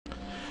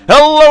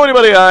Hello,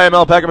 anybody. I am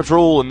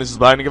Alpacapatrol, and this is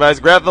Binding of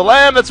Isaac, Wrath of the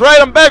Lamb. That's right,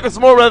 I'm back with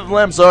some more Wrath of the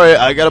Lamb. Sorry,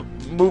 I gotta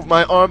move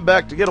my arm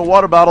back to get a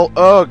water bottle.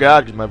 Oh,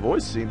 God, because my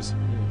voice seems...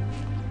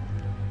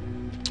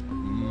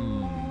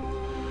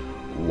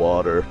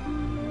 Water.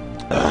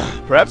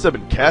 Perhaps I've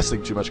been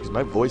casting too much, because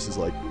my voice is,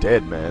 like,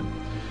 dead, man.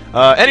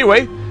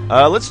 Anyway,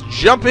 let's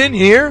jump in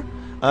here.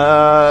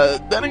 I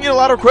didn't get a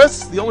lot of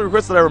requests. The only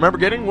request that I remember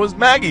getting was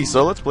Maggie,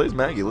 so let's play as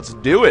Maggie. Let's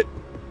do it.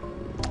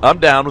 I'm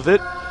down with it.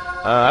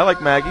 I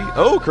like Maggie.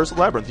 Oh, Curse of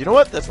the Labyrinth. You know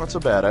what? That's not so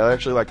bad. I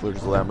actually like Curse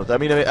of the Labyrinth. I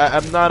mean,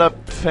 I'm not a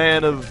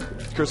fan of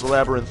Curse of the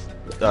Labyrinth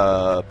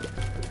on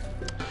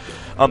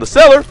the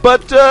cellar,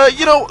 but,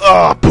 you know,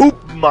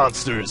 poop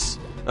monsters.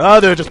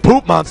 There are just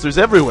poop monsters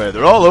everywhere.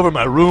 They're all over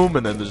my room,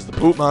 and then there's the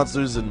poop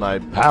monsters in my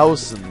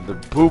house, and the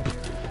poop,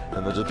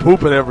 and they're just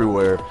pooping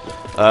everywhere.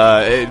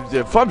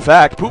 Fun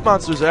fact, poop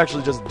monsters are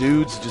actually just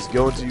dudes just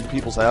going to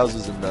people's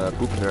houses and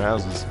pooping their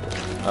houses.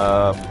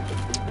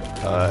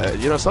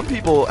 You know, some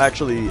people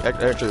actually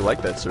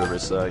like that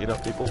service. You know,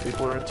 people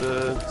are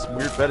into some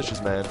weird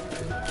fetishes, man.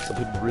 Some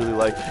people really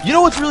like... You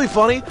know what's really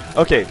funny?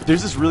 Okay,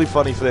 there's this really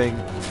funny thing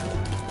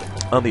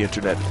on the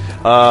internet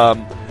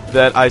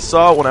that I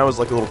saw when I was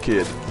like a little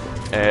kid,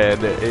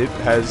 and it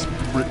has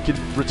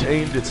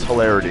retained its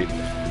hilarity.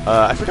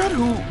 I forgot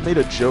who made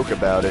a joke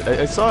about it.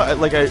 I saw,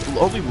 like, I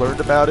only learned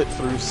about it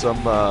through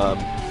some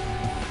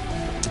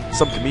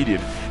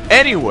comedian.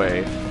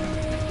 Anyway,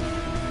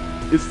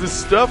 it's this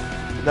stuff.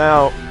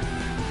 Now,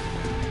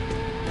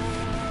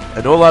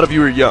 I know a lot of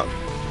you are young,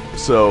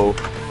 so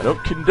I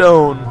don't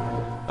condone,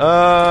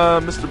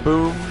 Mr.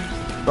 Boom.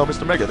 Oh,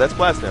 Mr. Mega, that's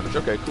blast damage.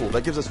 Okay, cool.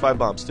 That gives us 5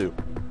 bombs, too.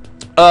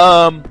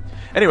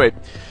 Anyway,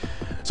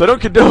 so I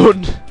don't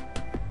condone,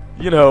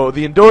 you know,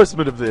 the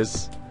endorsement of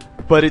this,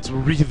 but it's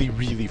really,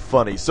 really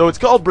funny. So it's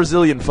called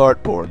Brazilian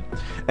fart porn,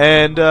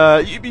 and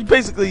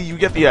basically you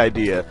get the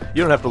idea.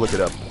 You don't have to look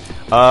it up,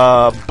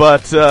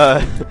 but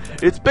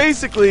it's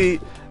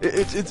basically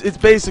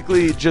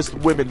just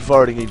women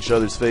farting in each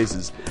other's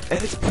faces, and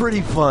it's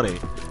pretty funny.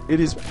 It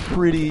is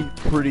pretty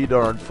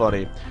darn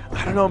funny.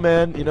 I don't know,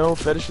 man. You know,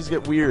 fetishes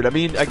get weird. I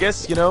mean, I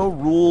guess, you know,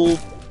 rule.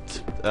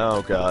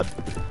 Oh God.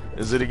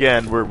 Is it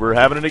again? We're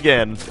having it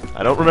again.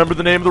 I don't remember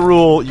the name of the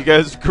rule. You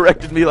guys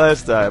corrected me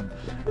last time.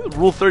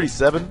 Rule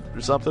 37 or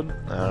something?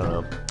 I don't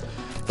know.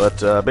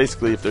 But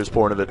basically, if there's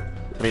porn of it,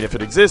 I mean, if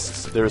it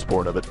exists, there's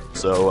porn of it.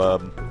 So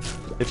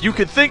if you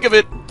could think of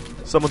it,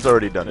 someone's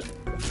already done it.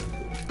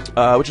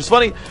 Which is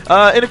funny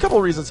in a couple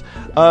of reasons.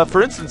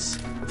 For instance,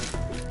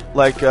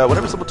 like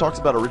whenever someone talks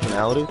about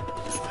originality,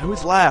 I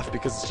always laugh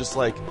because it's just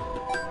like,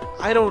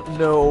 I don't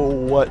know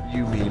what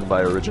you mean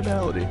by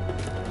originality.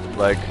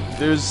 Like,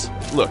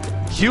 look,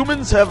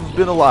 humans have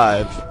been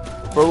alive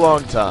for a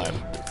long time,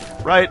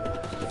 right?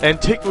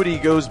 Antiquity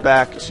goes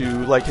back to,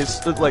 like,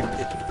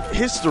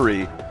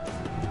 history.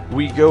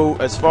 We go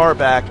as far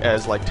back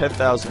as, like,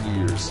 10,000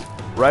 years,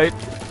 right?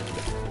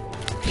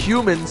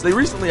 Humans, they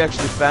recently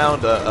actually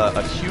found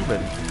a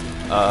human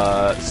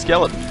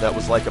skeleton that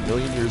was, like, 1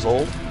 million years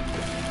old.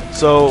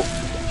 So,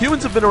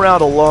 humans have been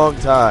around a long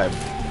time.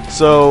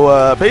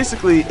 So,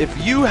 basically, if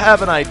you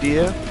have an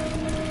idea,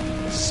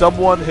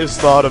 someone has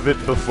thought of it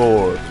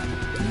before.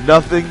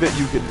 Nothing that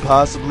you can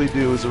possibly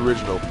do is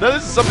original. Now,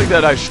 this is something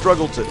that I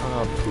struggle to...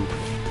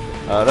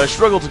 that I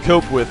struggle to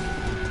cope with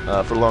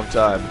for a long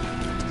time.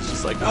 It's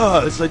just like,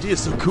 this idea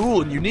is so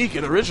cool and unique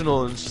and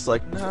original, and it's just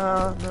like,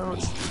 no,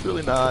 it's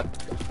really not.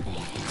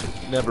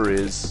 It never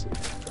is.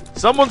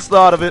 Someone's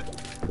thought of it,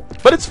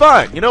 but it's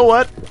fine. You know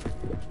what?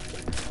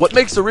 What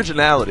makes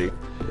originality,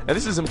 and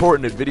this is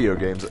important in video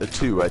games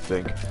too, I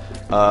think,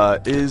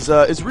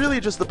 is really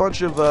just a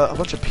bunch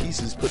of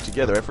pieces put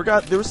together. I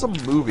forgot, there was some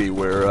movie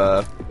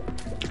where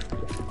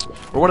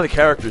one of the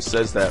characters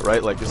says that,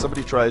 right? Like, if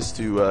somebody tries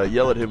to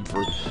yell at him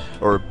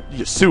or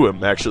sue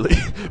him, actually,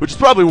 which is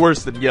probably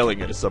worse than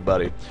yelling at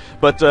somebody.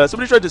 But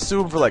somebody tried to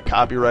sue him for, like,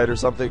 copyright or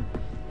something,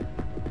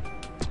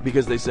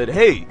 because they said,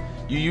 hey,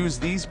 you use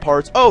these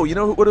parts. Oh, you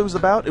know what it was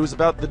about? It was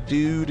about the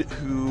dude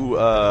who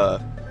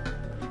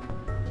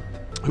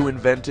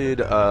invented,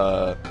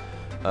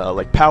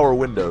 like, power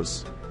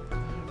windows.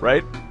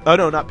 Right? Oh,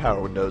 no, not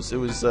power windows. It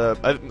was,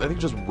 I think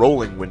just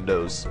rolling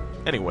windows.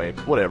 Anyway,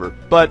 whatever.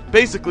 But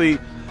basically,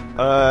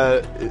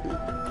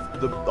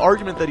 the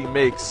argument that he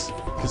makes,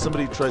 because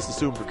somebody tries to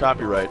sue him for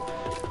copyright,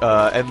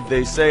 and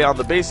they say on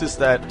the basis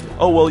that,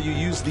 oh, well, you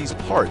use these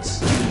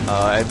parts,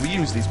 and we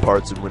use these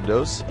parts in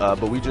Windows,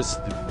 but we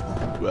just,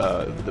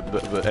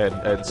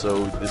 and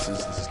so this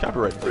is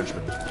copyright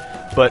infringement.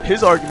 But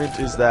his argument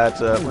is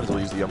that, might as well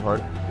use the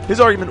heart. His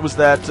argument was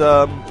that,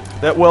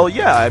 well,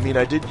 yeah, I mean,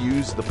 I did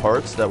use the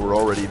parts that were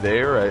already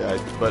there,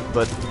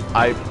 but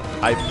I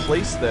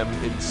placed them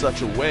in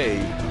such a way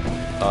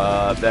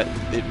that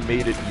it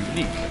made it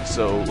unique.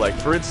 So, like,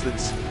 for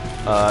instance,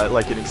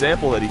 like an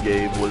example that he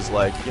gave was,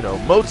 like, you know,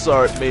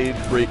 Mozart made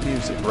great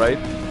music, right?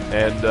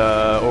 And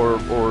or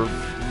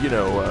you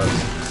know,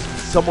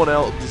 someone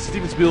else,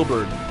 Steven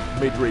Spielberg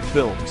made great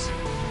films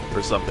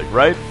or something,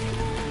 right?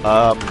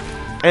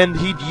 And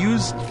he'd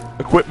used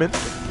equipment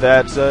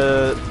that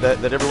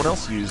that everyone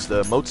else used.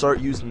 Mozart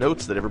used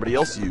notes that everybody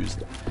else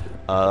used,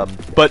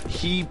 but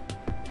he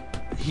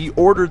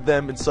ordered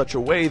them in such a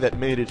way that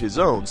made it his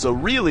own. So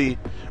really,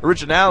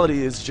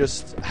 originality is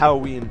just how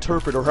we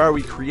interpret or how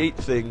we create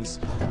things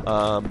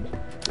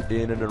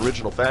in an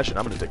original fashion.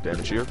 I'm going to take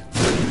damage here.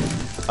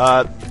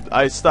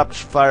 I stopped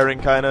firing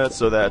kinda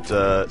so that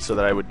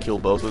I would kill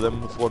both of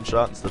them with one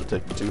shot instead of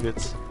taking 2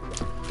 hits.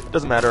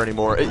 Doesn't matter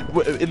anymore.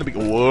 In the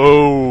beginning,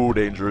 whoa,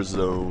 dangerous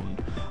zone.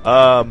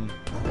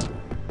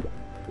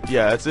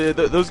 Yeah,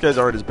 those guys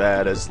aren't as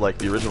bad as like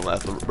the original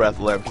Wrath of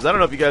the Lamb. Because I don't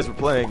know if you guys were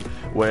playing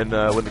when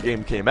the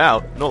game came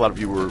out. I know a lot of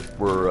you were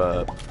or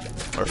a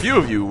few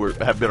of you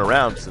have been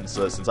around since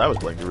I was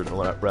playing the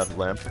original Wrath of the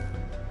Lamb.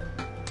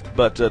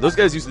 But those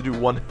guys used to do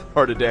 1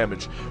 heart of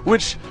damage,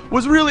 which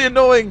was really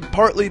annoying,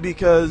 partly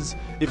because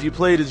if you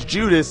played as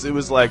Judas, it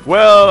was like,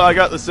 well, I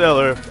got the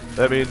cellar,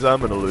 that means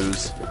I'm gonna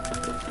lose.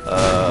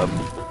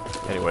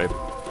 Anyway.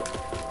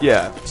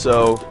 Yeah,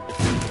 so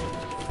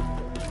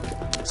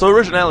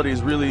originality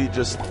is really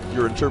just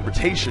your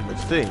interpretation of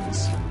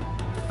things,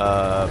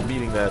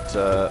 meaning that,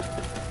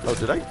 oh,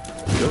 did I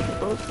go to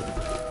both?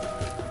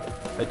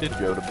 I did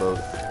go to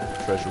both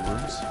treasure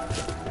rooms.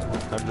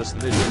 I'm just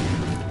an idiot.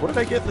 What did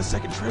I get in the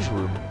second treasure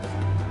room?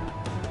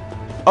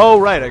 Oh,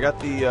 right, I got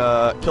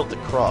the Celtic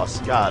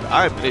Cross. God,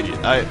 I'm an idiot.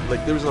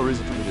 There was no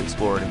reason for me to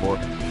explore anymore.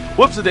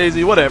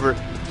 Whoops-a-daisy, whatever.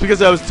 It's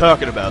because I was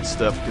talking about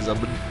stuff, because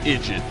I'm an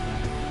idiot.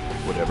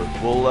 Whatever.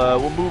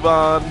 We'll move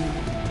on.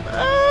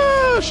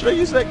 Should I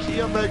use that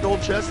key on that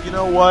gold chest? You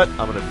know what?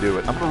 I'm gonna do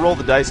it. I'm gonna roll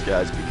the dice,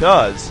 guys,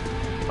 because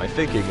my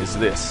thinking is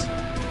this.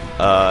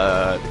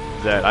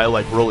 That I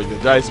like rolling the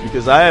dice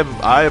because I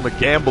am a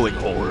gambling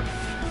whore.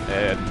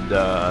 And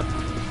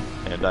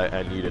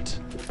I need it.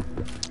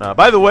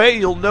 By the way,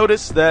 you'll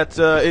notice that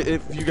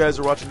if you guys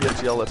are watching the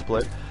FTL Let's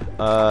Play,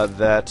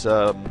 that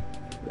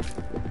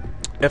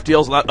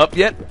FTL's not up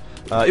yet.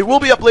 It will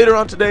be up later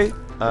on today.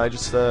 I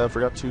just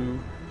forgot to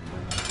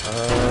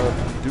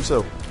do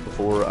so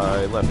before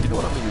I left. You know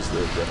what? I'm going to use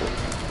the devil.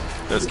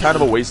 It's kind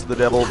of a waste of the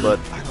devil, but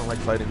I don't like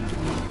fighting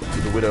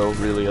the Widow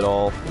really at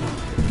all.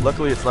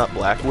 Luckily, it's not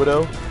Black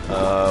Widow,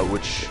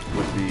 which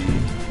would be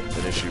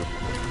an issue.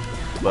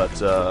 But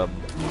it's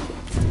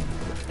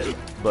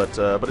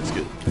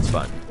good. It's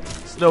fine.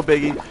 It's no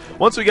biggie.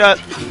 Once we got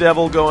the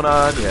devil going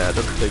on, yeah, it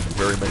doesn't take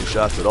very many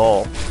shots at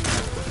all.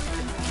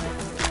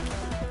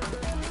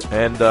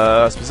 And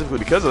specifically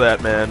because of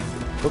that, man,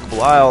 Book of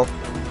Belial,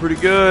 pretty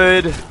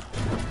good.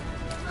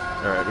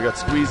 Alright, we got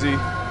Squeezy.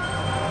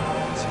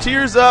 Some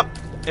tears up,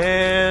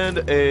 and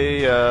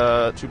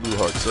a 2 blue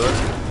hearts, so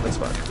that's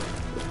fine.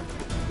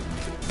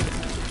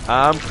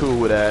 I'm cool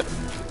with that.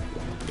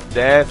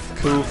 That's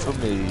cool for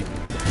me.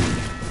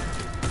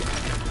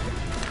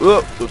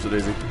 Whoa,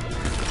 whoops-a-daisy.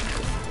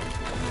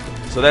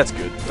 So that's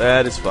good.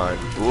 That is fine.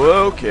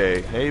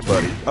 Okay. Hey,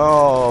 buddy.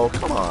 Oh,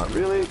 come on.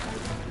 Really?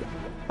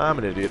 I'm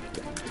an idiot.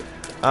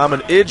 I'm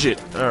an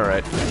idiot.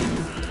 Alright.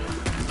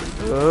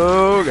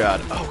 Oh, God.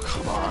 Oh,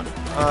 come on.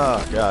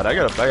 Oh, God. I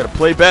gotta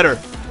play better.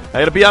 I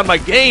gotta be on my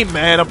game,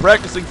 man. I'm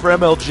practicing for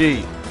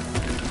MLG.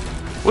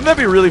 Wouldn't that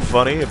be really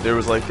funny if there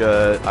was, like,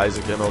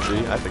 Isaac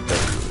MLG? I think that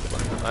would be really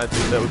funny. I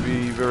think that would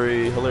be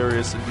very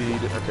hilarious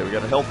indeed. Okay, we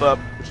got a health up,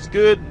 which is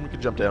good. We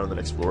can jump down on the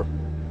next floor.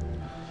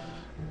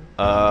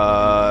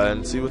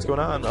 And see what's going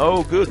on.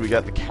 Oh, good. We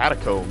got the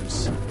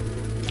catacombs.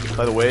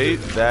 By the way,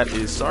 that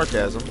is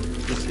sarcasm.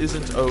 This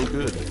isn't oh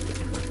good.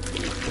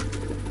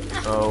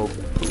 Oh,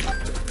 poop.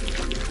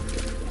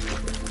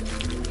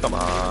 Come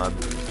on.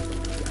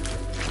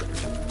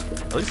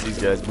 At least these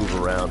guys move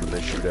around when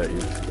they shoot at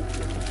you.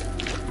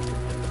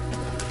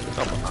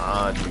 Come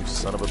on, you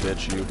son of a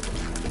bitch, you.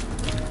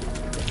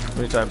 How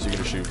many times are you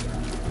gonna shoot?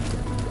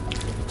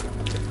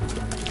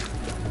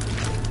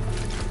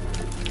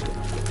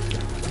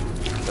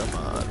 Come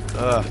on.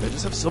 They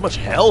just have so much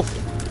health.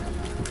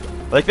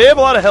 Like, they have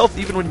a lot of health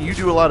even when you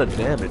do a lot of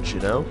damage, you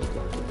know?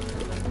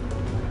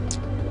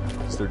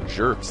 Because they're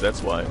jerks,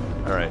 that's why.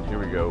 Alright, here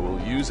we go. We'll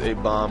use a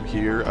bomb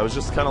here. I was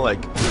just kind of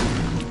like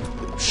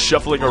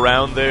shuffling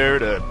around there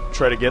to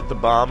try to get the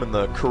bomb in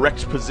the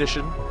correct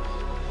position.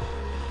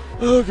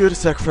 Oh, good. A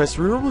sacrifice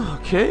room.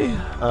 Okay.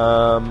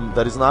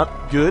 That is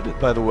not good,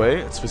 by the way.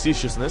 It's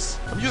facetiousness.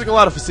 I'm using a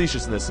lot of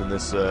facetiousness in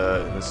this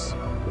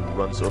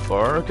run so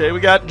far. Okay, we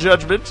got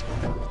Judgment.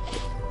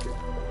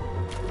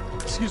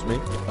 Excuse me.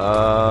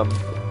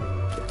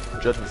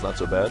 Judgment's not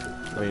so bad.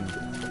 I mean,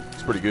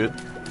 it's pretty good.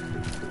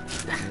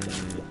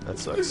 That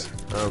sucks.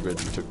 Oh,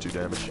 good. You took 2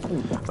 damage.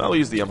 I'll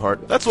use the M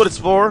heart. That's what it's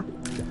for.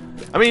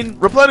 I mean,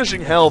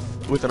 replenishing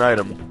health with an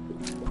item,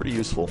 pretty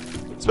useful.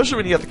 Especially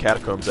when you have the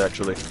catacombs,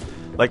 actually.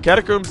 Like,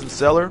 catacombs and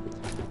cellar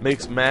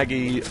makes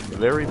Maggie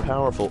very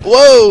powerful.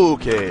 Whoa!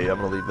 Okay,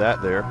 I'm gonna leave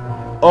that there.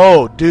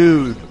 Oh,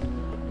 dude.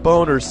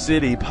 Boner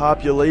City,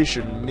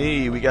 population,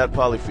 me. We got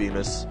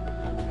Polyphemus.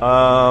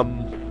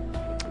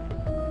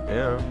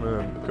 Yeah, I'm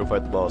gonna go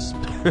fight the boss.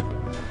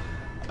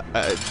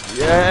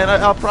 Yeah, and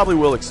I'll probably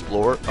will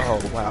explore. Oh,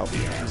 wow.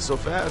 He's so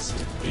fast.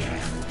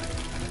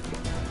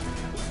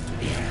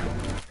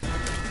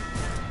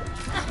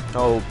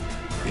 Oh,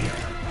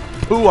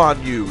 poo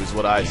on you, is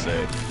what I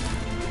say.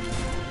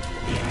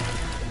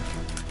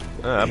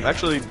 I'm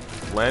actually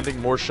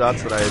landing more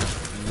shots than I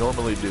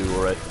normally do,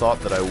 or I thought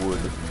that I would.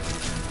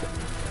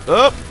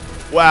 Oh!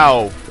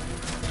 Wow.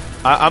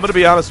 I'm gonna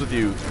be honest with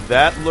you.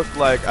 That looked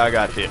like I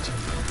got hit.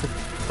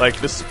 Like,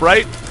 the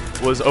sprite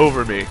was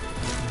over me.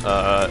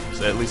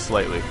 At least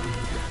slightly.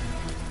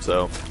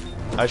 So,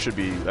 I should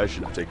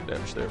have taken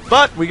damage there.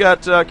 But, we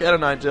got Cat of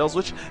Nine Tails,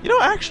 which, you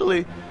know,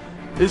 actually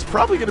is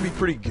probably going to be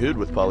pretty good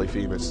with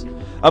Polyphemus.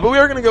 But we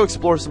are going to go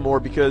explore some more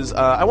because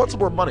I want some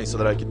more money so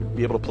that I can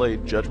be able to play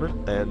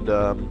Judgment, and,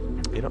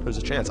 you know, there's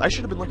a chance. I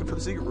should have been looking for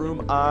the secret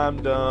room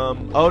on,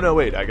 oh no,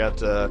 wait, I got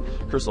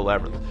Crystal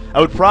Labyrinth. I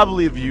would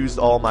probably have used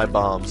all my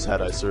bombs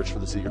had I searched for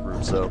the secret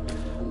room, so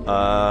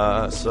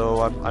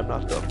I'm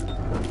not dumb.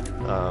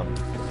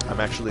 I'm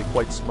actually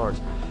quite smart.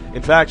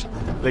 In fact,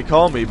 they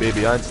call me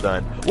Baby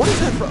Einstein. What is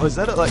that from? Is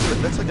that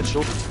that's like a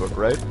children's book,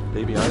 right?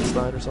 Baby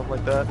Einstein or something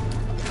like that?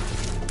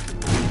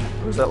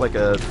 Or is that like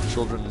a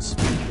children's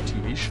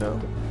TV show?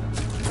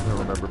 I don't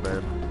remember,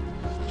 man.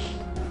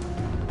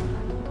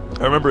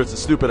 I remember it's a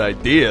stupid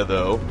idea,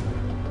 though.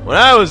 When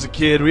I was a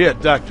kid, we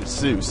had Dr.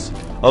 Seuss.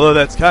 Although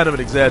that's kind of an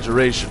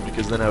exaggeration,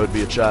 because then I would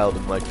be a child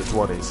in like the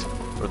 20s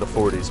or the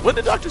 40s. When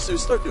did Dr. Seuss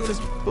start doing his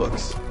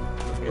books?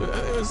 It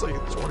was like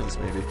in the 20s,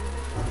 maybe.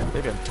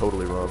 Maybe I'm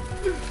totally wrong.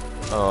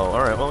 Oh,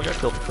 alright, well, we got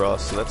Kilt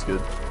Across, so that's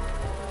good.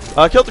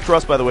 Kilt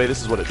Across, by the way,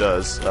 this is what it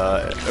does.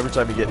 Every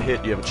time you get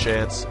hit, you have a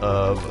chance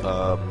of,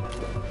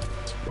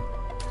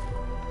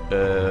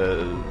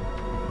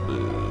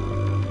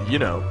 you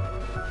know,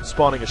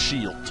 spawning a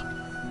shield,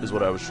 is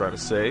what I was trying to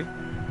say.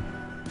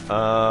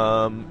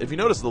 If you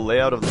notice, the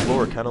layout of the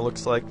floor kind of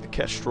looks like the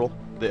Kestrel,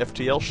 the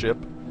FTL ship.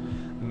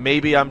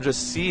 Maybe I'm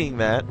just seeing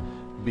that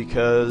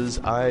because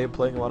I am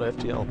playing a lot of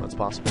FTL. That's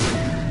possible.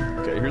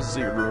 Okay, here's the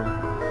secret room.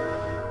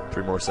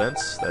 3 more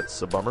cents.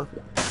 That's a bummer.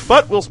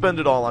 But we'll spend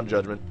it all on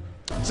Judgment.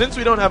 Since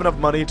we don't have enough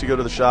money to go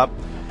to the shop,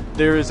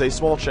 there is a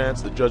small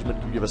chance that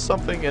Judgment can give us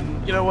something,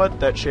 and you know what?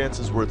 That chance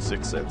is worth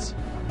 6 cents.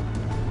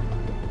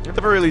 At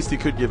the very least, he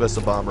could give us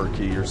a bomber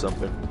key or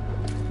something.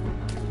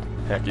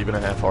 Heck, even a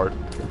half heart.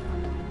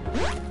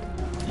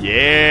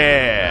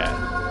 Yeah!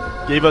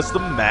 Gave us the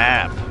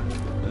map.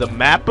 The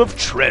map of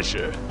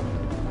treasure.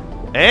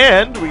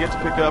 And we get to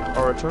pick up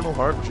our Eternal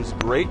Heart, which is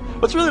great.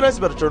 What's really nice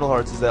about Eternal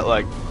Hearts is that,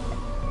 like,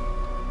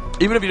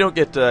 even if you don't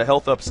get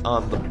health ups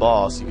on the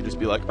boss, you can just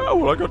be like, oh,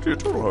 well, I got the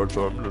Eternal Heart,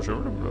 so I'm gonna show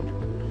it.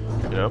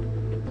 You know?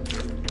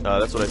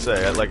 That's what I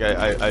say.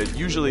 I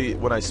usually,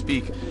 when I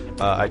speak,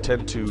 I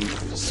tend to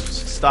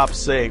stop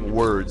saying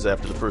words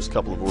after the first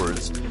couple of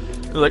words.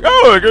 They're like,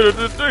 oh, I got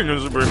this thing.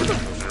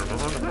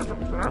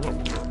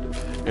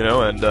 You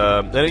know, and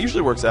it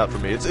usually works out for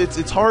me.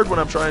 It's hard when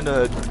I'm trying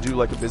to do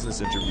like a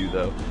business interview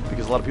though,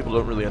 because a lot of people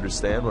don't really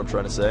understand what I'm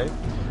trying to say,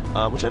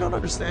 which I don't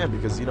understand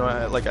because you know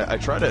I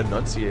try to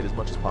enunciate as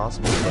much as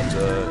possible, but you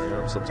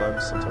know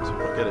sometimes you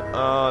don't get it.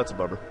 It's a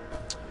bummer.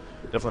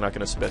 Definitely not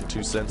going to spend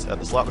 2 cents at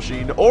the slot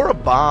machine or a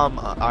bomb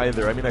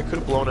either. I mean, I could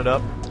have blown it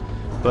up,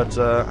 but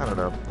I don't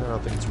know. I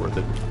don't think it's worth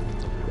it.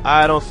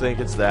 I don't think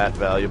it's that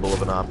valuable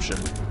of an option.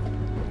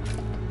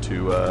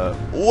 To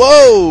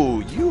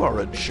whoa! You are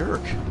a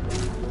jerk.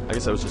 I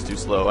guess I was just too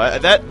slow.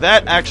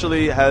 That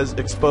actually has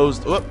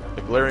exposed a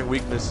glaring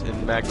weakness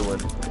in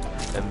Magdalene.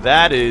 And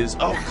that is...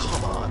 Oh,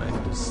 come on. I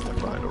just stuck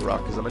behind a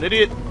rock because I'm an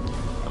idiot.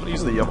 I'm going to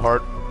use the Yum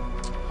Heart.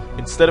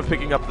 Instead of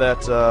picking up that...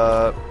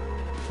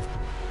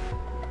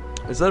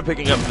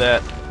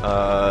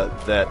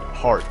 that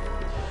heart.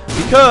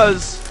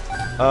 Because,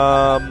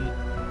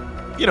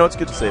 you know, it's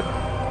good to save him.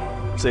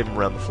 Save him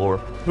around the floor.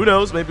 Who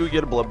knows? Maybe we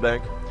get a blood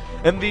bank.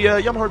 And the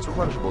Yum Heart's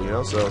replenishable, you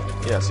know? So,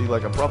 yeah, see,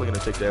 like, I'm probably going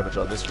to take damage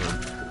on this room.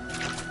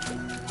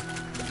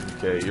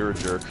 Okay, you're a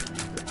jerk.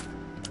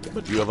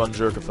 But you have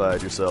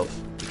unjerkified yourself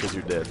because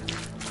you're dead.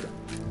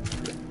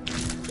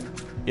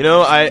 You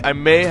know, I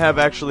may have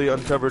actually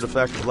uncovered a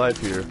fact of life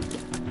here.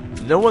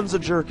 No one's a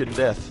jerk in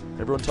death.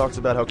 Everyone talks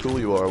about how cool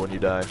you are when you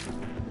die.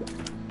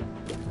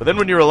 But then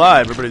when you're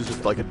alive, everybody's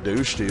just like a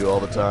douche to you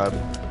all the time.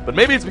 But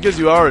maybe it's because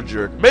you are a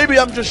jerk. Maybe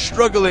I'm just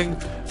struggling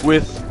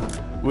with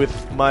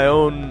my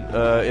own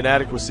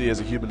inadequacy as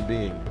a human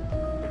being.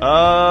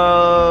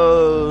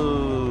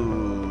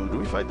 Do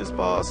we fight this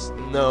boss?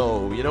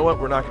 No. You know what?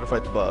 We're not going to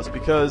fight the boss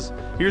because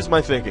here's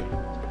my thinking.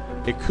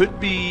 It could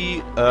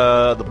be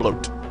the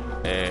bloat,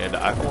 and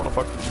I don't want to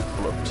fuck with the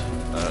bloat,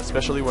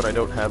 especially when I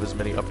don't have as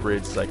many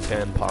upgrades as I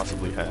can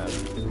possibly have.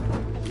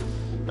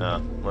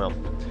 Well,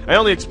 I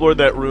only explored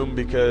that room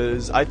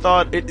because I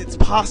thought it's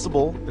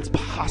possible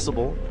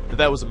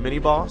that was a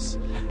mini-boss.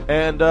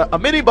 And a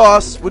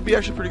mini-boss would be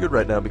actually pretty good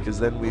right now because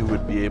then we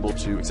would be able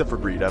to, except for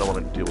Greed, I don't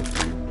want to deal with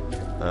Greed.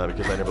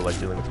 Because I never like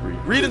dealing with Greed.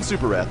 Greed and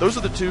Super Wrath, those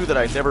are the two that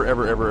I never,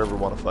 ever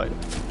want to fight.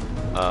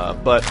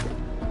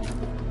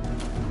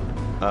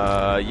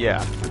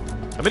 Yeah.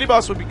 A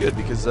mini-boss would be good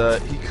because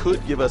he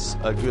could give us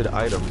a good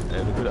item,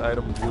 and a good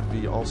item would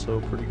be also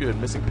pretty good.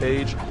 Missing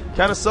page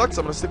kind of sucks.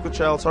 I'm going to stick with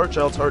Child's Heart.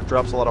 Child's Heart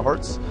drops a lot of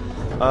hearts,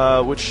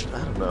 which,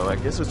 I don't know, I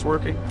guess it's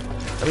working.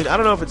 I mean, I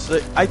don't know if it's...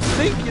 I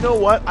think, you know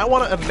what? I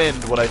want to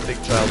amend what I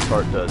think Child's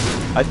Heart does.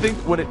 I think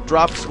when it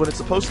drops... When it's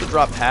supposed to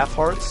drop half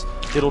hearts,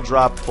 it'll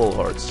drop full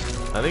hearts.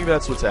 I think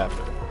that's what's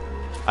happening.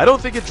 I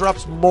don't think it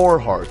drops more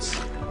hearts.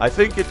 I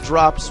think it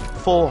drops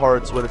full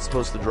hearts when it's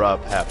supposed to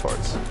drop half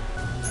hearts.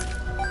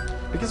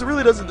 Because it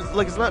really doesn't...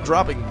 Like, it's not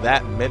dropping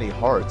that many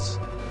hearts.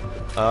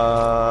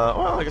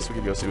 Well, I guess we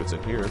can go see what's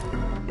in here.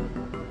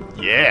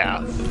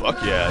 Yeah!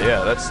 Fuck yeah,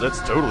 yeah.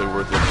 That's totally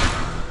worth it.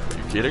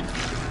 Are you kidding?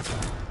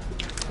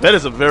 That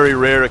is a very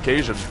rare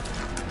occasion.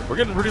 We're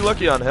getting pretty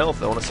lucky on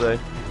health, I want to say.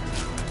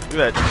 Look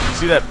at that. You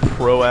see that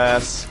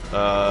pro-ass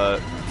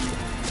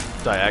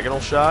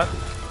diagonal shot?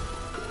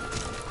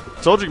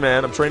 Told you,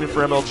 man. I'm training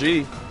for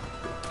MLG.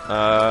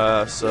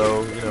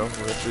 So, you know,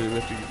 we have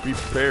to be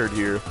prepared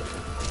here.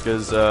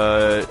 Because,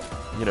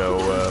 you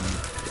know,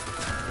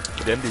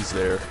 Dendy's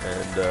there.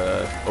 And,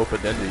 Opa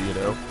Dendy, you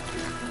know.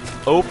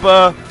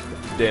 Opa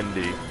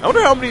Dendy. I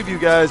wonder how many of you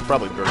guys,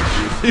 probably very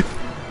few,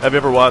 have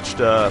ever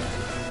watched,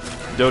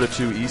 Dota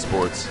 2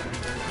 esports,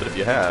 but if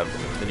you have,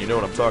 then you know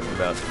what I'm talking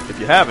about. If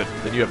you haven't,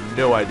 then you have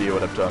no idea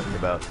what I'm talking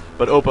about.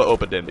 But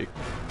Opa Dendy.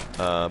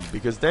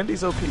 Because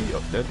Dendy's OP,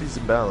 Dendy's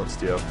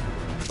imbalanced, yo.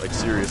 Like,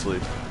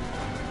 seriously.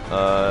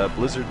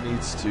 Blizzard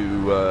needs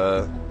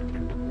to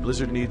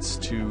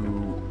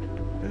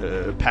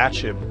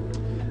patch him.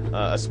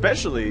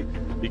 Especially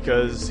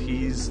because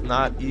he's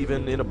not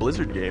even in a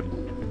Blizzard game.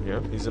 You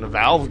know, he's in a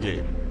Valve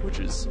game, which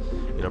is,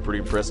 you know, pretty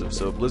impressive.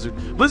 So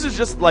Blizzard's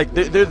just like,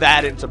 they're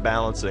that into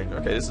balancing.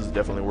 Okay, this is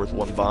definitely worth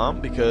one bomb,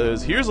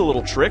 because here's a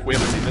little trick. We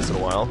haven't seen this in a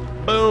while.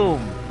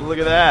 Boom! Look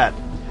at that.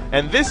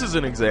 And this is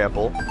an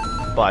example,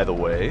 by the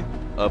way,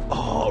 of,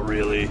 oh,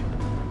 really?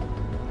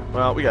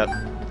 Well, we got,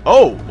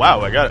 oh,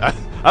 wow,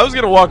 I was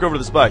gonna walk over to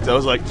the spikes. I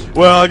was like,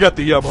 well, I got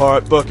the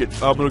heart bucket.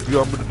 I'm gonna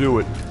do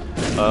it.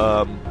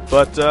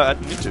 But I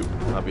didn't need to,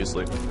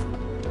 obviously.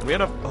 We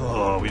have enough,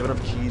 we have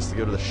enough keys to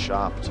go to the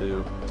shop,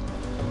 too.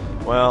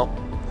 Well,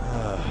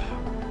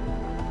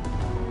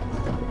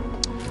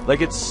 like,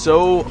 it's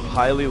so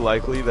highly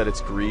likely that it's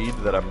greed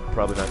that I'm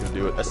probably not going to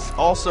do it.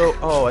 Also,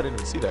 oh, I didn't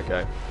even see that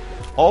guy.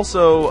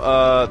 Also,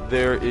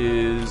 there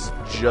is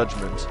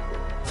Judgment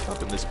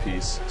up in this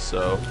piece,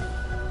 so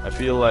I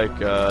feel like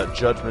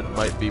Judgment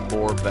might be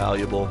more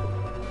valuable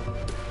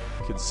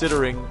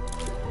considering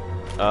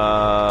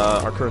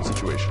our current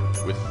situation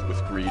with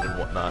greed and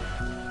whatnot.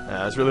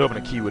 I was really hoping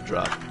a key would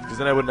drop, because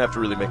then I wouldn't have to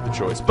really make the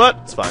choice, but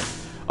it's fine.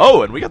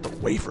 Oh, and we got the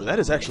wafer. That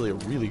is actually a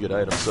really good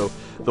item. So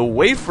the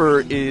wafer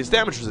is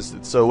damage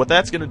resistant. So what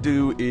that's going to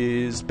do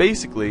is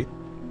basically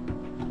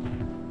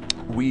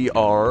we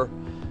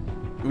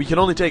can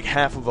only take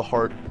half of a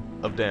heart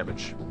of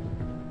damage,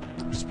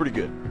 which is pretty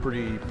good,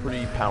 pretty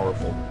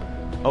powerful.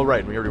 Oh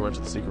right, and we already went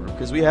to the secret room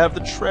because we have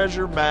the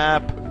treasure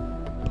map.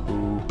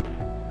 Poop.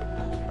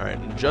 All right,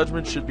 and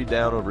Judgment should be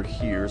down over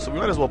here, so we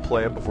might as well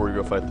play him before we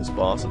go fight this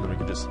boss, and then we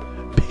can just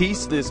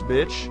piece this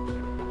bitch.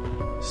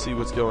 See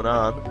what's going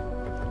on.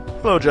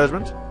 Hello,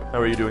 Judgment. How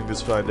are you doing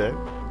this fine day?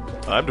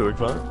 I'm doing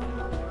fine.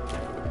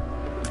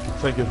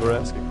 Thank you for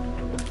asking.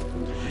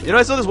 You know,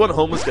 I saw this one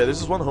homeless guy. There's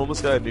this one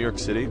homeless guy in New York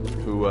City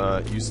who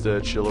used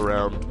to chill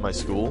around my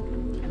school.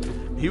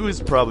 He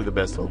was probably the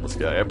best homeless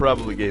guy. I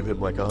probably gave him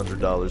like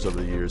 $100 over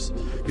the years.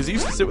 Because he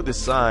used to sit with this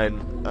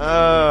sign.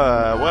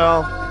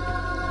 Well,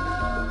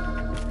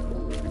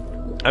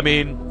 I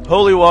mean,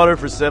 holy water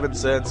for 7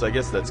 cents. I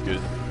guess that's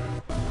good.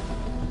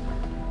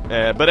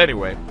 But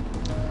anyway.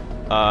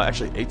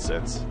 Actually, 8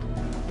 cents.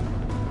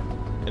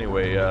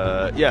 Anyway,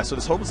 yeah, so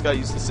this homeless guy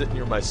used to sit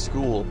near my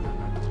school.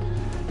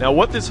 Now,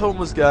 what this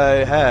homeless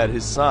guy had,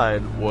 his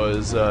sign,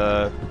 was,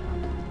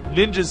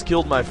 ninjas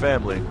killed my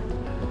family.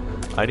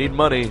 I need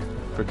money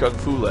for kung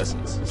fu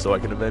lessons, so I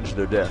can avenge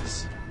their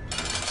deaths.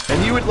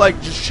 And he would,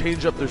 like, just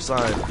change up the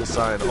sign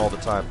all the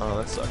time. Oh,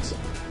 that sucks.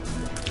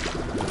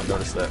 Didn't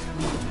notice that.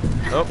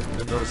 Oh,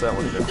 didn't notice that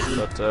one either.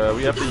 But,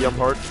 we have the Yum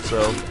Heart,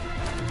 so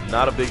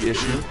not a big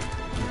issue.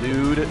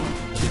 Dude,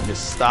 can you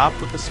stop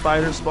with the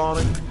spider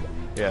spawning?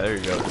 Yeah, there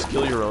you go. Just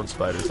kill your own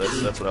spiders.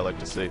 That's what I like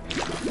to see.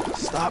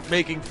 Stop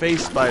making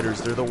face spiders.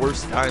 They're the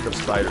worst kind of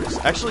spiders.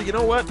 Actually, you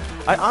know what?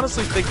 I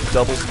honestly think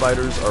double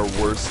spiders are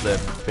worse than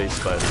face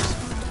spiders.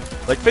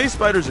 Like, face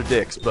spiders are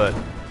dicks, but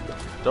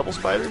double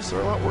spiders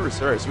are a lot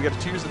worse. Alright, so we got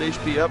 2 years of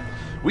HP up.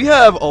 We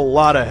have a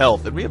lot of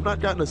health, and we have not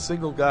gotten a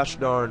single gosh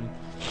darn...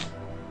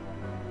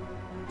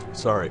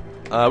 Sorry.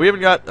 We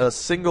haven't got a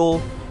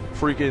single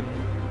freaking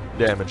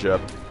damage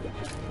up,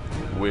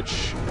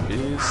 which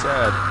is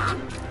sad.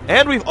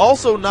 And we've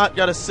also not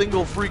got a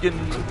single freaking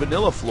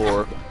vanilla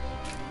floor.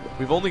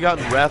 We've only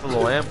gotten Wrath of the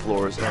Lamb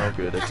floors. Oh,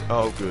 good.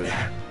 Oh, good.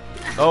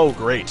 Oh,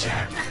 great.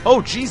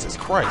 Oh, Jesus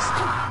Christ.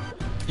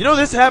 You know,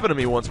 this happened to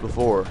me once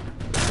before.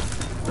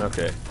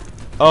 Okay.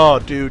 Oh,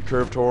 dude,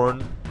 Curved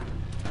Horn.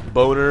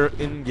 Boner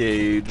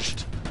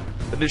engaged.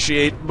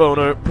 Initiate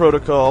boner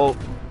protocol.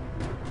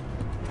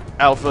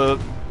 Alpha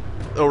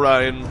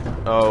Orion.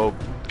 Oh,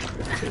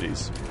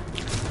 titties.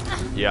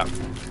 Yeah.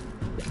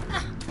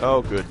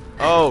 Oh, good.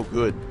 Oh,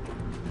 good.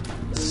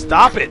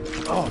 Stop it!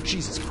 Oh,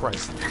 Jesus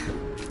Christ.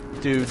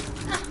 Dude.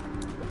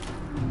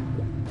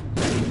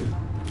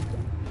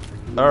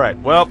 Alright,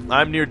 well,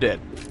 I'm near dead.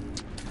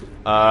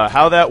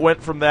 How that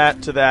went from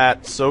that to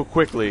that so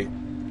quickly,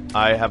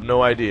 I have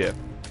no idea.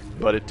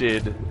 But it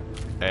did,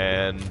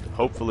 and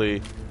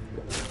hopefully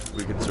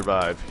we can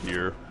survive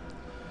here.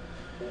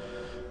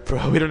 We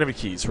don't have any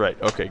keys,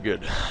 right. Okay,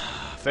 good.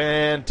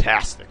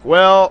 Fantastic.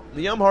 Well,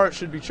 the heart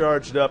should be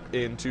charged up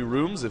in 2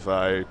 rooms if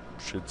I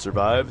should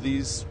survive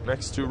these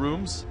next 2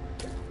 rooms.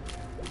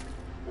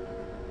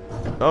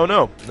 Oh,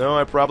 no. No,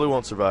 I probably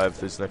won't survive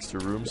these next 2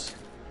 rooms.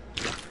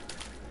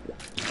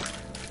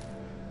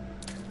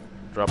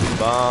 Dropping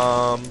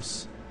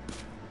bombs.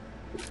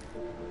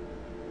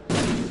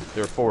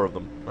 There are 4 of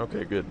them.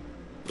 Okay, good.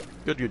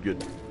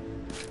 Good.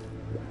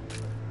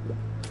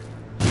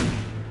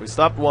 We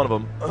stopped one of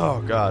them.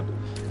 Oh, God.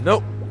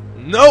 Nope.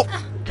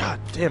 God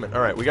damn it.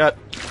 Alright, we got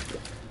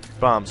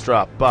bombs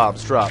drop,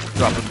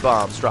 dropping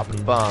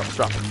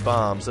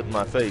bombs in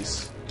my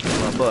face,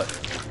 in my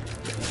butt.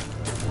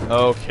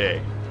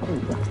 Okay.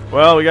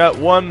 Well, we got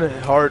 1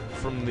 heart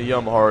from the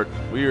heart.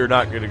 We are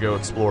not going to go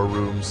explore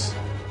rooms,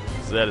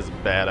 so that is a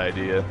bad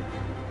idea.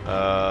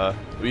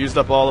 We used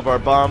up all of our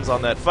bombs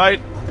on that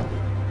fight,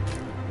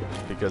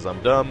 because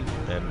I'm dumb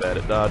and bad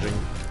at dodging.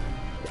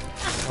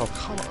 Oh,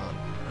 come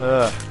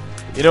on.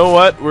 You know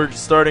what? We're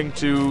starting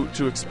to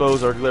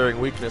expose our glaring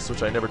weakness,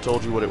 which I never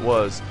told you what it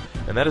was,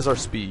 and that is our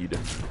speed.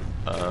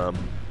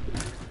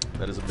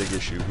 That is a big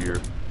issue here,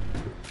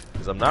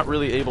 because I'm not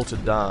really able to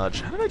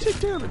dodge. How did I take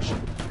damage?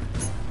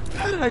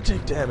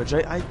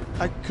 I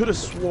could have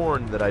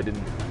sworn that I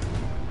didn't.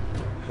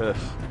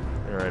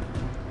 Alright.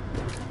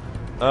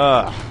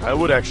 I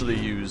would actually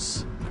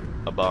use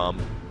a bomb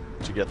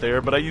to get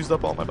there, but I used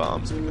up all my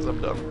bombs because I'm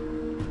dumb.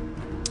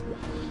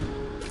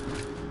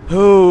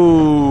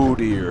 Oh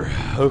dear.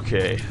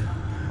 Okay.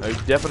 I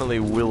definitely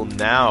will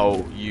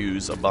now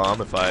use a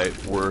bomb if I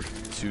were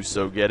to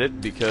so get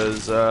it,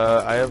 because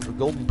I have the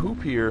golden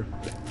poop here.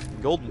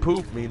 Golden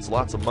poop means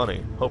lots of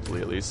money,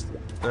 hopefully at least.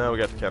 We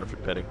got the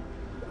counterfeit penny,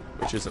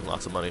 which isn't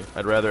lots of money.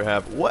 I'd rather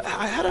have what?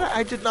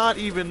 I did not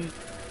even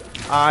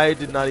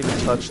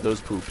touch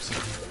those poops.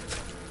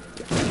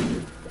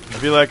 I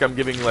feel like I'm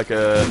giving like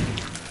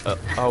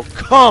oh,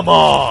 come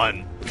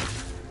on!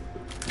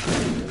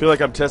 I feel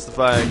like I'm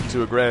testifying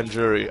to a grand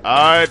jury.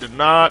 I did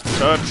not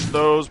touch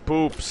those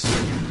poops.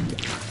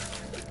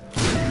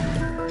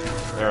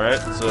 Alright,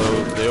 so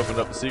they opened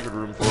up the secret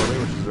room for me,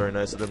 which is very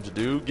nice of them to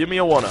do. Give me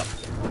a 1-up.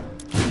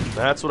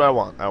 That's what I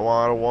want. I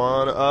want a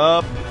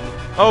 1-up.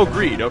 Oh,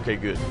 greed. Okay,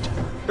 good.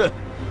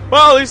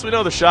 Well, at least we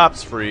know the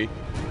shop's free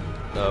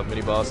of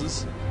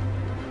mini-bosses.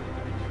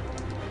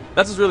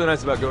 That's what's really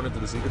nice about going into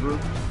the secret room.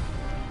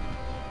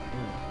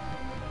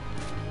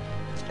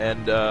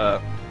 And,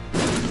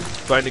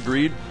 finding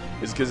greed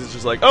is because it's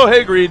just like, oh,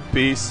 hey, greed,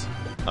 peace,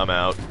 I'm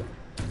out.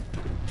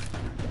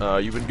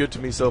 You've been good to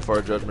me so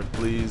far, Judgment.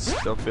 Please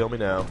don't fail me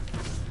now.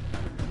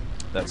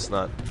 That's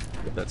kind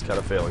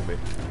of failing me.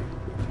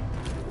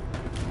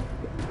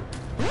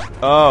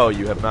 Oh,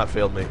 you have not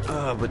failed me.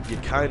 But you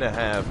kind of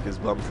have, because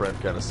Bum Friend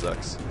kind of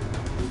sucks.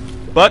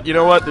 But you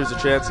know what? There's a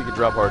chance he can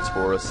drop hearts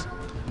for us.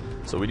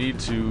 So we need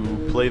to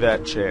play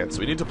that chance.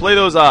 We need to play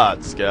those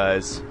odds,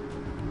 guys.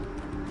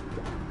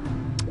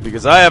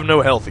 Because I have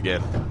no health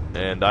again,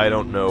 and I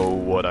don't know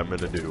what I'm going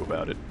to do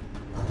about it.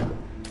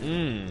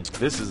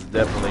 This is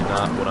definitely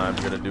not what I'm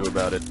going to do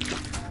about it.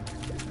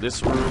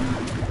 This room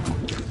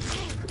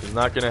is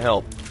not going to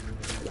help.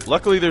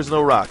 Luckily, there's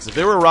no rocks. If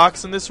there were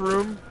rocks in this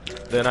room,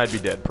 then I'd be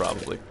dead,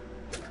 probably.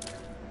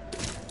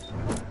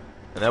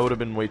 And that would have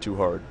been way too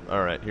hard.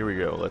 Alright, here we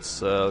go.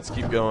 Let's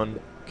keep going.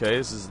 Okay,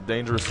 this is a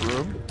dangerous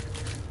room.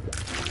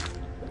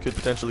 Could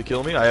potentially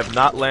kill me. I have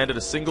not landed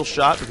a single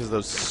shot because of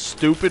those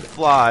stupid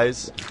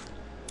flies.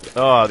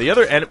 Oh, the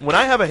other when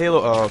I have a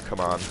halo. Oh, come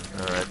on.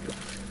 All right.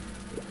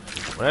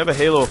 When I have a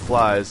halo of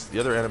flies, the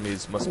other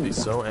enemies must be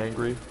so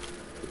angry.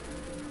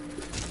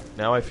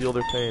 Now I feel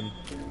their pain.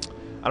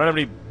 I don't have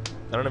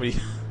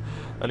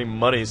any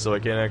money, so I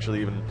can't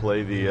actually even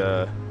play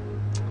the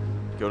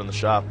go in the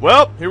shop.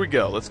 Well, here we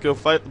go. Let's go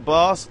fight the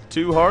boss.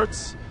 2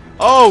 hearts.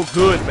 Oh,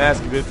 good.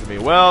 Massive infamy.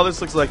 Well,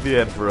 this looks like the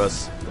end for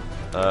us,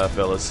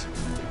 fellas.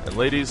 And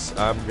ladies,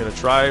 I'm going to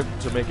try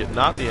to make it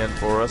not the end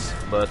for us,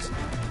 but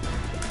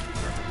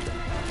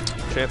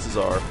chances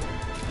are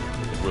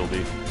it will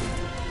be.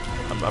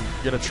 I'm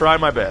going to try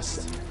my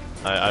best.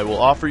 I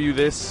will offer you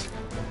this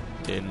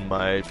in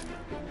my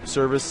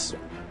service.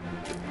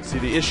 See,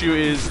 the issue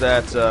is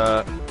that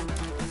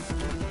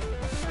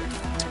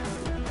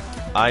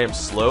I am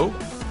slow,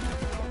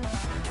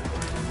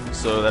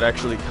 so that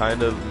actually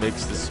kind of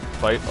makes this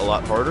fight a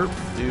lot harder.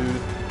 Dude,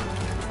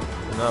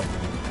 enough.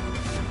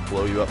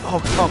 Blow you up. Oh,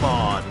 come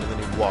on! And then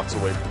he walks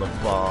away from the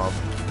bomb.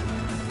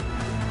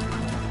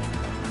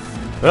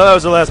 Well, that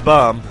was the last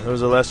bomb. That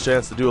was the last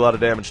chance to do a lot of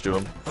damage to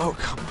him. Oh,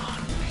 come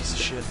on, piece of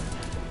shit.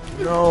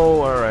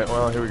 No, alright,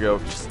 well, here we go.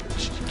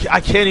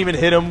 I can't even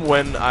hit him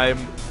when I'm...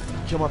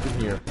 Come up in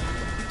here.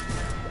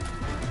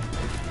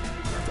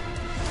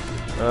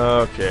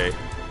 Okay.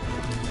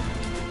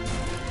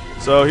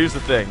 So here's the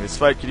thing. This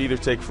fight could either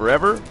take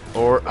forever,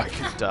 or I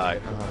could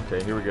die.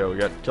 Okay, here we go. We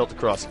got Celtic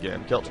Cross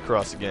again. Celtic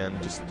Cross again.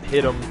 Just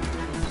hit him.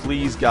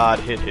 Please, God,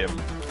 hit him.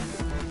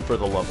 For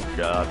the love of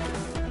God.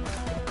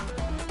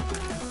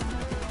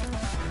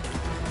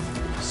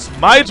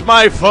 Smite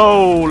my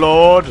foe,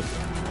 Lord!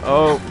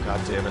 Oh,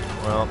 God damn it.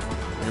 Well,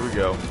 here we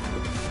go.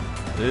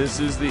 This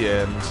is the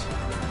end.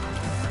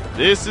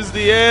 This is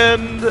the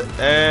end!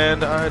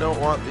 And I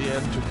don't want the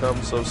end to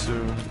come so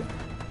soon.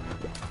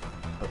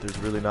 But there's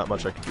really not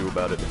much I can do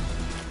about it.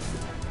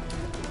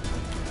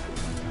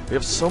 We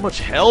have so much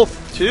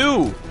health,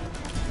 too!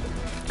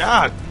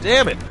 God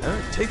damn it!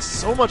 It takes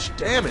so much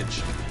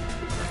damage.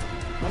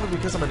 Probably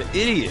because I'm an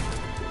idiot.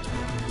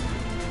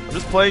 I'm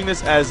just playing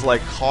this as,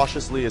 like,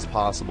 cautiously as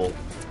possible.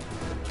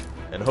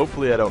 And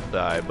hopefully I don't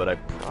die, but I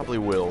probably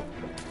will.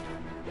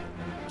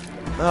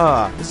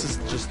 This is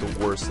just the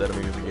worst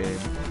enemy of the game.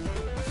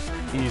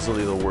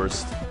 Easily the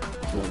worst.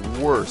 The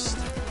worst.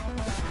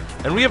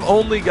 And we have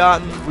only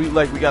gotten, we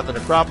got the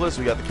Necropolis,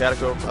 we got the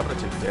Catacombs. I'm gonna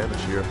take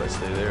damage here if I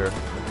stay there.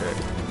 Okay.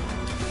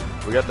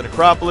 We got the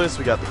Necropolis,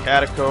 we got the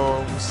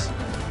Catacombs.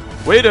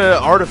 Way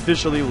to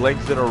artificially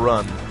lengthen a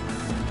run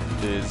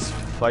is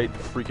fight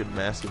freaking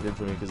Massive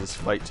Infamy, because this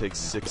fight takes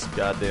 6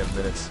 goddamn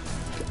minutes.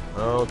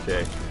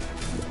 Okay.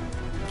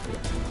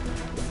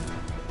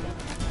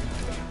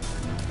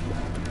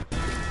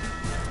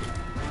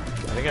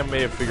 I think I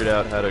may have figured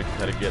out how to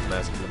get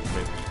Massive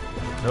Infamy.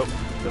 Nope,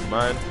 never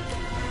mind.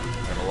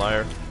 I'm a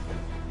liar.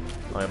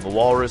 I am the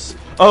Walrus.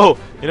 Oh,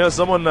 you know,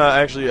 someone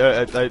actually,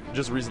 I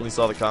just recently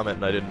saw the comment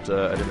and I didn't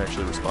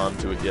actually respond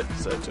to it yet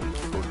because I took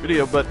a short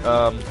video. But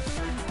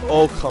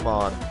oh come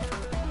on!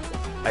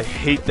 I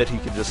hate that he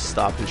can just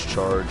stop his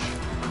charge.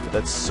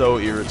 That's so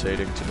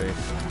irritating to me.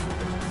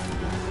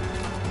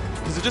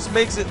 Because it just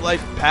makes it like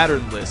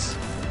patternless,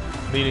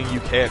 meaning you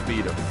can't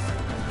beat him.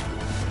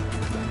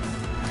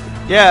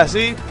 Yeah,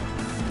 see?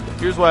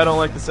 Here's why I don't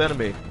like this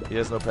enemy. He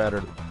has no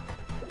pattern.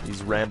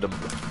 He's random.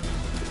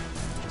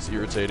 It's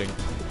irritating.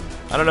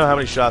 I don't know how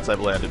many shots I've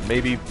landed.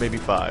 Maybe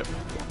 5.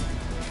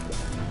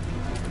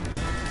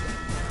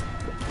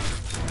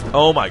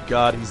 Oh my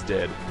god, he's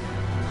dead.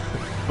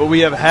 But we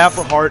have half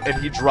a heart and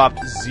he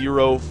dropped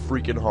 0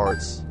 freaking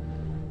hearts.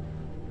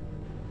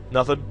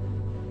 Nothing?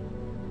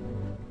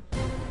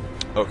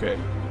 Okay.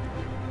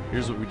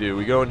 Here's what we do.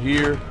 We go in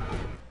here.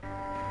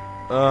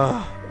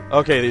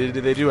 Okay,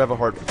 they do have a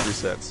heart for 3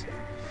 cents.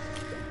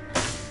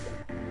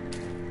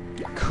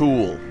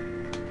 Cool.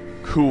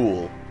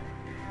 Cool.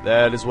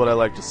 That is what I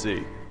like to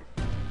see.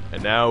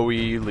 And now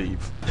we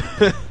leave.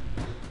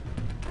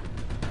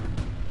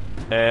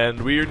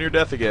 And we are near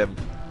death again.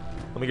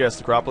 Let me guess,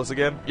 Necropolis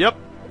again? Yep.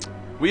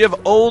 We have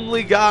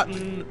only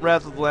gotten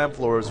Wrath of the Lamb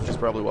floors, which is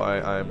probably why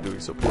I am doing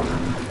so poorly.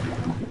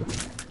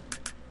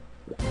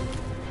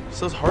 It's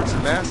those hearts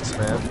and masks,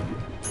 man.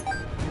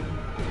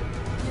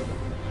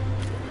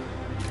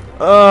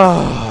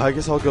 I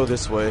guess I'll go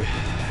this way.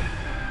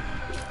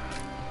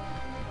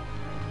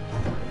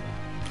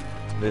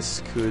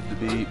 This could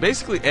be...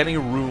 Basically, any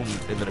room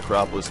in the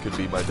Necropolis could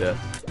be my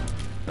death.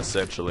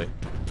 Essentially.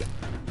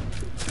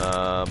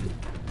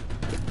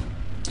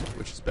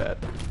 Which is bad.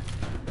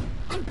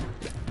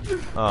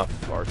 Ah,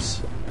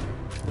 farts.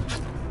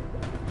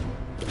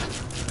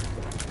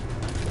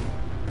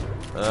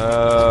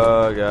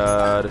 Oh,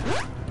 God.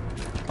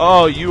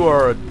 Oh, you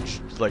are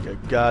like a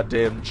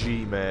goddamn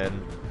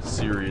G-man.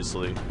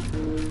 Seriously.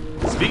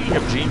 Speaking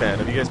of G-man,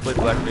 have you guys played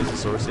Black Mesa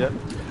Source yet?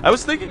 I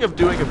was thinking of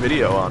doing a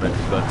video on it,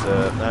 but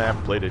I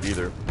haven't played it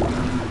either.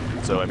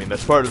 So, I mean,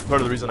 that's part of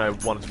the reason I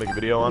wanted to make a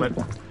video on it.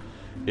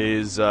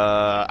 Is,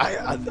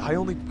 I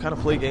only kind of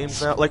play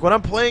games now. Like, when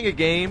I'm playing a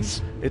game,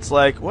 it's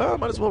like, well, I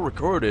might as well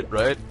record it,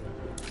 right?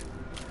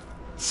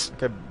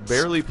 Like, I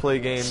barely play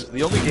games.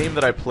 The only game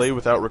that I play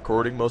without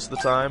recording most of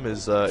the time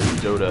is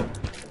Dota.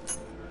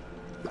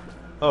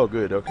 Oh,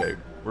 good, okay.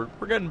 We're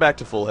getting back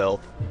to full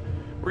health.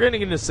 We're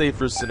getting into a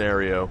safer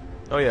scenario.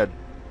 Oh, yeah.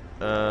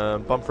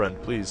 Bum friend,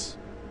 please.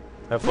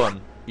 Have fun.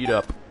 Eat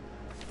up.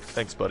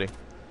 Thanks, buddy.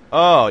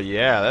 Oh,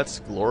 yeah, that's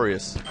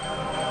glorious.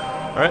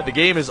 Alright, the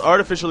game is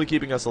artificially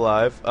keeping us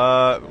alive. We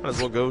might as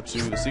well go to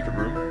the secret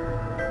room.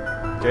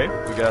 Okay,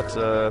 we got,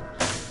 I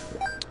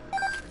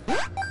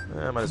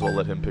might as well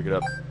let him pick it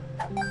up.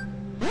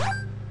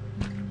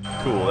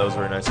 Cool, that was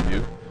very nice of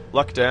you.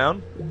 Luck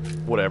down.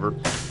 Whatever.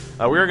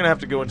 We are gonna have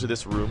to go into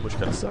this room, which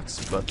kind of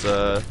sucks, but,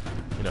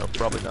 you know,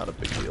 probably not a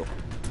big deal.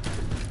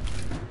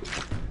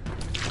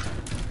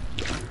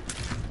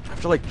 I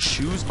have to, like,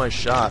 choose my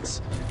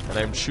shots, and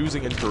I'm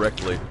choosing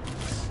incorrectly.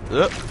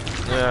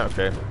 Yeah,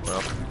 okay,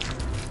 well.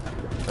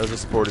 That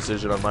was a poor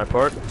decision on my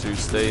part to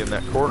stay in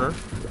that corner.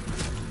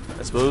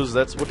 I suppose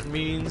that's what it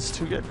means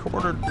to get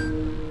cornered.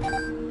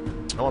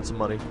 I want some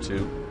money,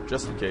 too,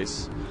 just in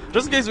case.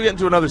 Just in case we get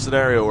into another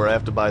scenario where I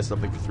have to buy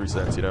something for 3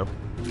 cents, you know?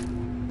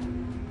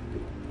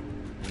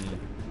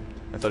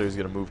 I thought he was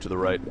going to move to the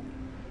right.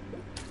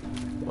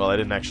 Well, I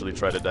didn't actually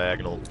try to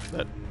diagonal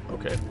that.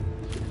 Okay.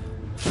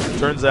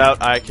 Turns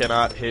out I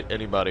cannot hit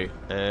anybody.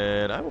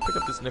 And I will pick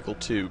up this nickel,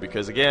 too,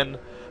 because, again,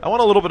 I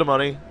want a little bit of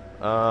money.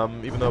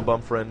 Even though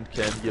Bumfriend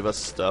can give us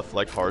stuff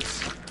like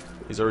hearts,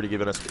 he's already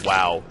given us.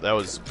 Wow, that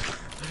was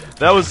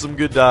some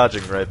good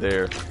dodging right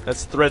there.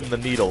 That's threading the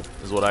needle,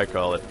 is what I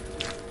call it.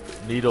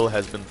 Needle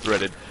has been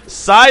threaded.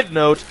 Side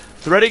note: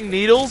 threading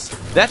needles.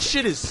 That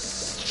shit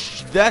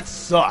is. That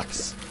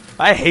sucks.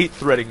 I hate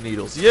threading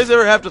needles. You guys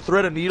ever have to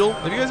thread a needle?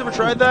 Have you guys ever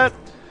tried that?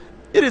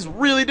 It is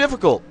really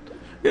difficult.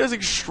 It is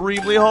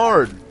extremely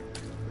hard.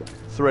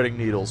 Threading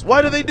needles.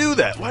 Why do they do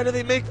that? Why do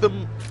they make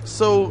them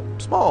so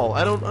small?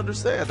 I don't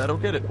understand. I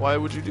don't get it. Why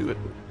would you do it?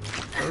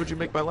 Why would you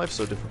make my life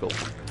so difficult?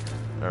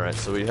 Alright,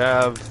 so we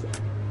have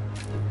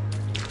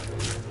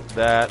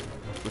that,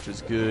 which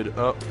is good.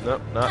 Oh,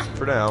 no, not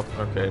for now.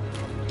 Okay.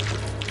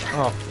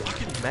 Oh,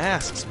 fucking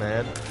masks,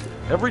 man.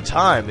 Every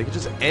time. They could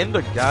just end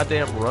a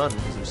goddamn run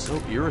because they're so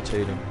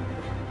irritating.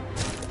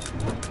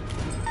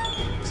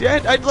 See,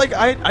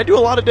 I do a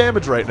lot of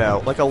damage right now.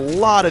 Like, a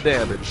lot of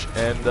damage.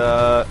 And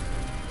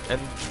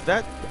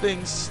that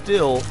thing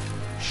still,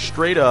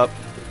 straight up,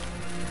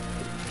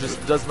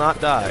 just does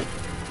not die.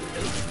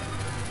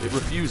 It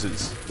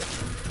refuses.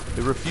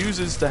 It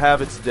refuses to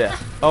have its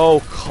death.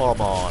 Oh,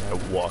 come on. I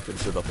walk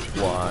into the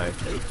fly.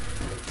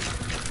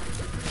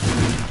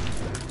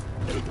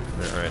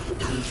 Alright.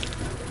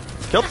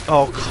 Kill.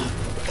 Oh,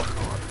 come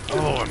on.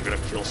 Oh, I'm gonna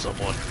kill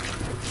someone.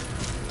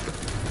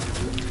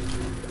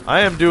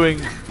 I am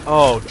doing.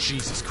 Oh,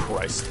 Jesus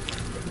Christ.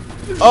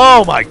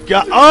 Oh, my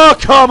God. Oh,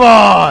 come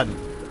on!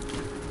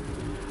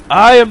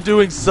 I am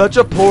doing such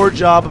a poor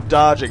job of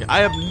dodging. I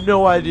have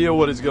no idea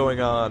what is going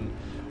on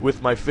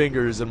with my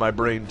fingers and my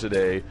brain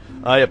today.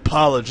 I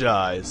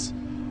apologize.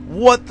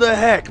 What the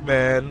heck,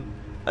 man?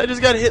 I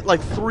just got hit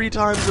like 3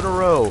 times in a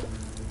row.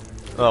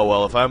 Oh,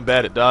 well, if I'm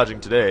bad at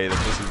dodging today, then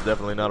this is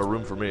definitely not a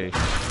room for me.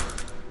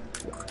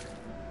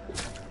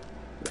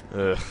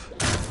 Ugh.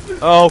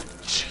 Oh,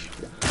 gee.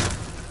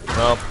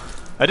 Well,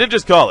 I did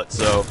just call it,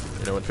 so,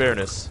 you know, in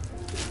fairness.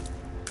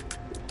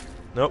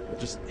 Nope,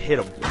 just hit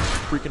him.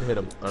 Freaking hit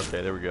him.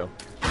 Okay, there we go.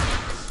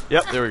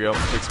 Yep, there we go.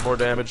 Takes more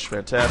damage.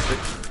 Fantastic.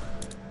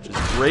 Which is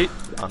great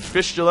on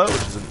Fistula,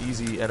 which is an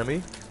easy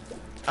enemy.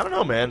 I don't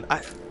know, man.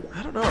 I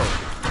don't know.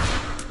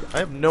 I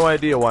have no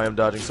idea why I'm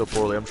dodging so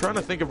poorly. I'm trying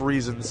to think of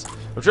reasons.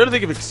 I'm trying to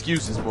think of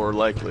excuses, more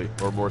likely,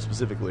 or more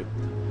specifically,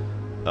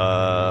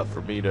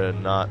 for me to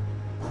not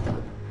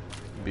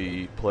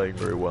be playing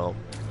very well.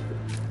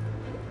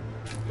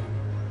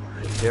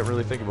 I can't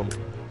really think of them.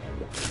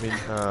 I mean,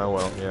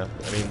 well, yeah.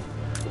 I mean,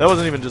 that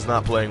wasn't even just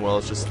not playing well.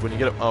 It's just when you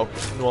get a... Oh,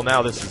 well,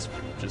 now this is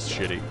just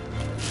shitty.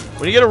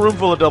 When you get a room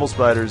full of double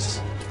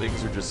spiders,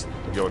 things are just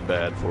going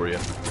bad for you.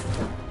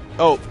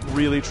 Oh,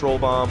 really, troll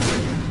bomb?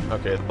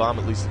 Okay, the bomb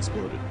at least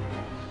exploded.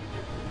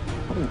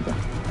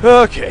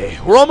 Okay,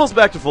 we're almost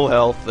back to full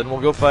health, and we'll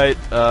go fight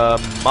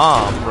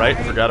Mom, right?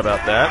 Forgot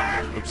about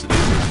that. Oops,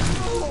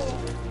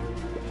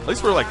 at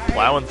least we're like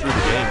plowing through the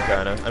game,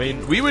 kind of. I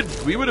mean, we would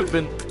have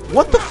been.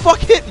 What the fuck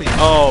hit me?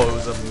 Oh, it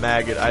was a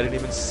maggot. I didn't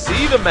even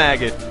see the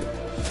maggot.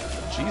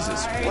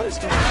 Jesus, what is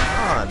going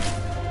on? I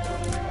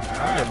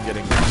am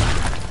getting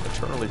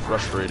eternally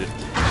frustrated.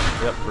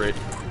 Yep, great,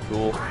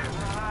 cool.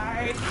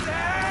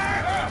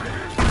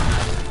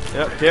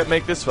 Yep, can't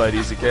make this fight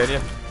easy, can you?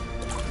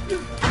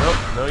 Nope,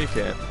 no you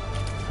can't.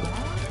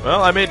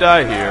 Well, I may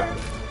die here.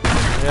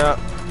 Yeah.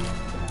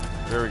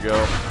 There we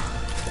go.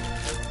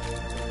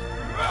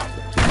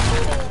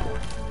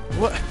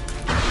 What?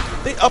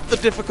 They upped the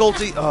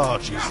difficulty? Oh,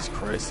 Jesus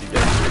Christ, you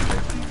got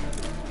hit me.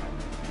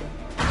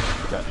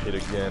 Got hit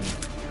again.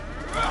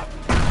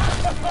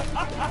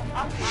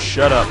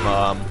 Shut up,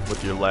 Mom,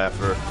 with your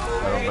laughter.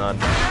 I do not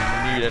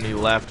need any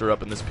laughter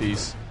up in this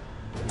piece.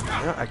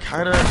 Yeah, I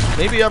kinda...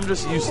 Maybe I'm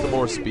just used to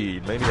more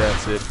speed. Maybe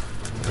that's it.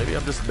 Maybe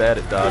I'm just bad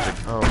at dodging.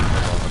 Oh, come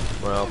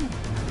on. Well,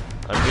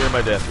 I'm near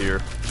my death here,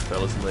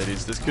 fellas and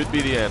ladies. This could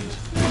be the end.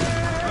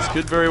 This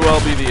could very well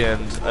be the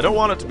end. I don't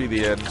want it to be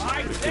the end, but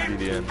it could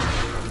be the end.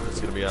 I'm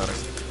just gonna be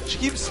honest. She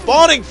keeps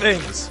spawning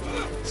things!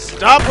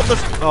 Stop with the...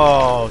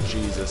 Oh,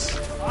 Jesus.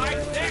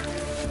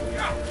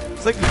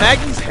 It's like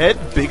Maggie's head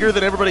bigger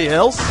than everybody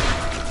else?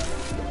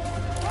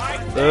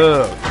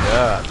 Oh,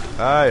 God.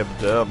 I am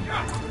dumb.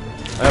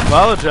 I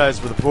apologize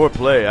for the poor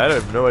play. I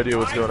have no idea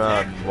what's going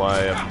on,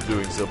 why I'm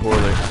doing so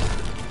poorly.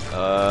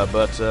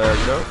 But you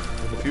know,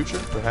 in the future,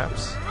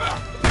 perhaps,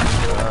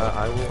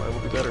 I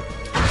will be better.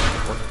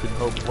 One could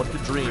hope, one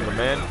could dream. A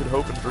man could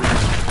hope and dream,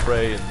 and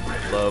pray and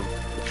love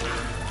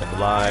and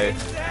lie.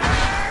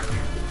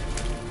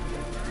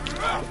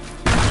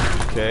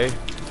 Okay.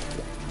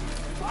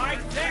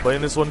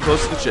 Playing this one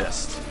close to the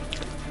chest.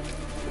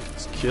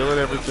 Just killing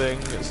everything.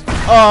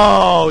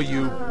 Oh,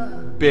 you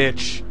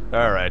bitch.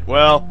 Alright,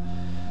 well,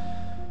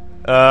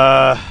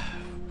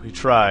 we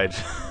tried.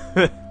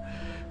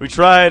 We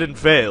tried and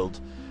failed.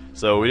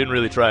 So we didn't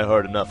really try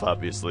hard enough,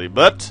 obviously,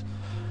 but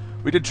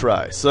we did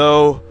try.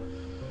 So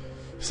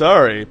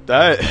sorry.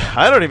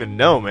 I don't even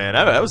know, man.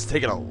 I was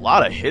taking a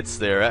lot of hits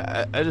there.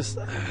 I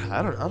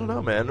don't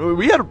know, man.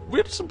 We had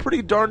some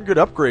pretty darn good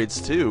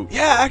upgrades too.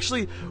 Yeah,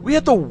 actually, we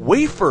had the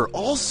wafer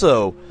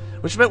also,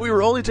 which meant we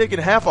were only taking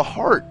half a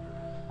heart.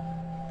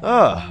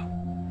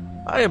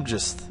 I'm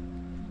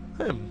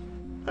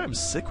I'm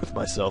sick with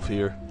myself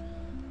here.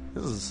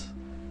 This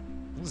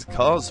is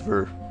cause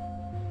for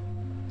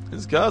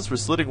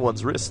slitting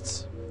one's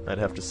wrists, I'd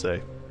have to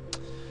say.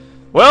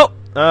 Well,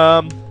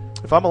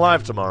 if I'm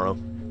alive tomorrow,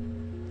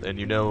 then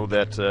you know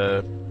that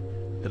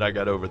that I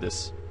got over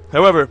this.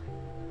 However,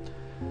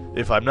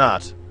 if I'm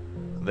not,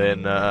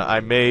 then I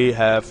may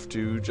have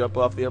to jump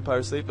off the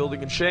Empire State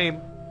Building in shame,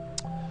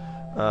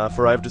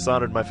 for I have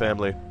dishonored my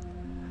family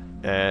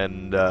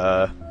and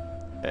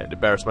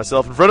embarrassed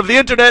myself in front of the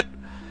internet.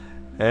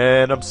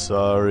 And I'm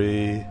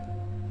sorry.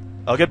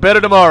 I'll get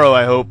better tomorrow,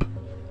 I hope.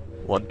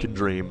 One can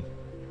dream.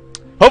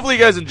 Hopefully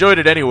you guys enjoyed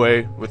it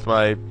anyway, with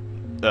my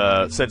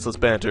senseless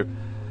banter.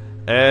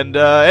 And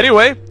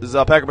anyway, this is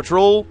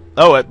alpacapatrol.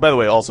 Oh, by the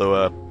way,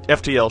 also,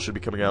 FTL should be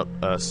coming out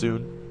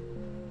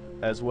soon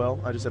as well.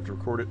 I just have to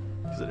record it,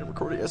 because I didn't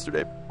record it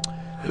yesterday.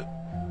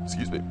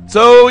 Excuse me.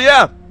 So,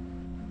 yeah.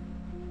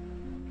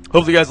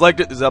 Hopefully you guys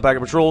liked it. This is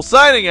alpacapatrol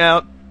signing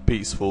out.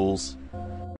 Peace, fools.